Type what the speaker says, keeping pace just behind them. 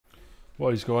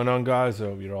What is going on, guys? I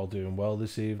hope you're all doing well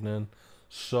this evening.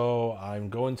 So I'm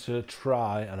going to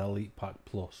try an Elite Pack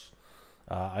Plus.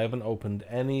 I haven't opened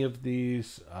any of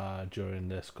these during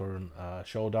this current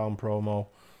showdown promo.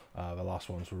 The last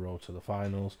ones were Road to the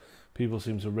Finals. People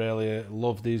seem to really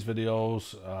love these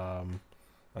videos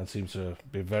and seem to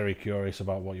be very curious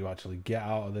about what you actually get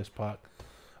out of this pack.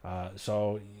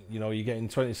 So, you know, you're getting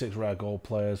 26 rare gold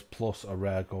players plus a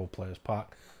rare gold players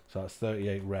pack. So that's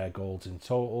 38 rare golds in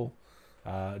total.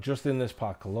 Just in this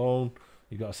pack alone,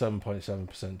 you've got a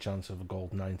 7.7% chance of a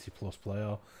gold 90 plus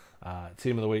player.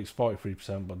 Team of the week's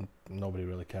 43%, but nobody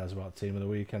really cares about team of the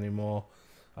week anymore.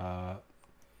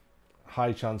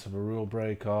 High chance of a rule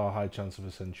breaker, high chance of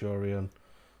a centurion,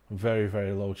 very,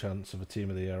 very low chance of a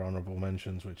team of the year honourable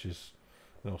mentions, which is,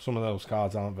 you know, some of those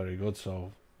cards aren't very good,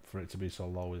 so for it to be so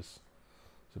low is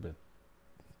a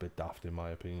bit daft in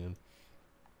my opinion.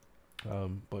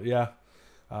 But yeah,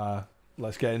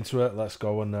 let's get into it. Let's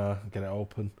go and get it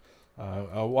open.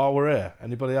 While we're here,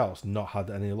 anybody else not had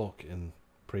any luck in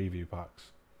preview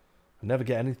packs? I never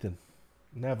get anything.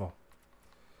 Never.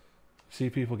 See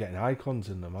people getting icons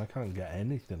in them. I can't get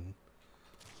anything.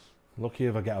 Lucky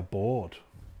if I get a board.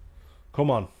 Come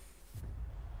on.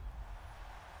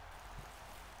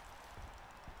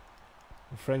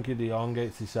 Frankie de Jong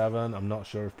 87. I'm not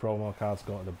sure if promo cards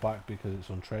go to the back because it's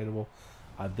untradeable.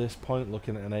 At this point,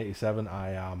 looking at an 87,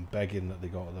 I am begging that they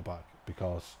go to the back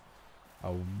because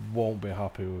I won't be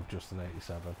happy with just an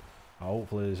 87.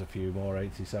 Hopefully there's a few more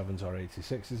 87s or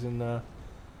 86s in there.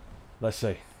 Let's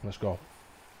see. Let's go.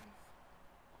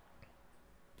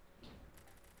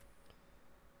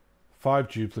 Five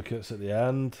duplicates at the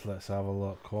end. Let's have a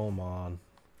look. Come on.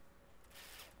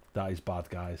 That is bad,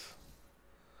 guys.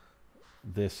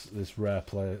 This rare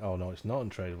play. Oh no, it's not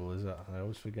untradeable, is it? I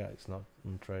always forget it's not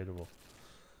untradeable.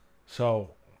 So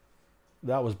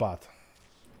that was bad.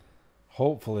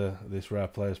 Hopefully this rare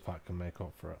players pack can make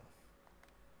up for it.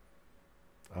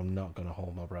 I'm not gonna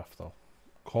hold my breath though.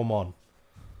 Come on.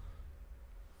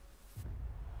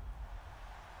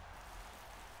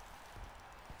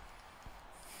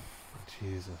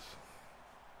 Jesus.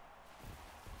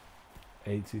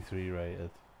 83 rated.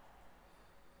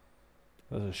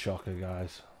 That's a shocker,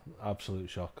 guys. Absolute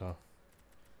shocker.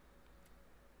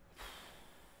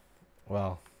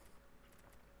 Well,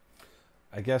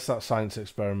 I guess that science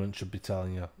experiment should be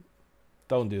telling you,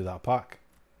 don't do that pack.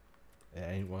 It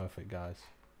ain't worth it, guys.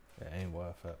 It ain't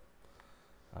worth it.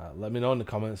 Let me know in the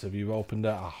comments if you've opened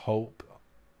it.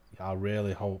 I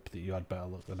really hope that you had better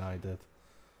luck than I did.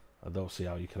 I don't see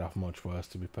how you could have much worse,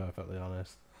 to be perfectly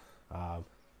honest.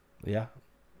 Yeah.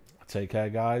 Take care,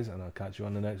 guys, and I'll catch you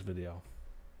on the next video.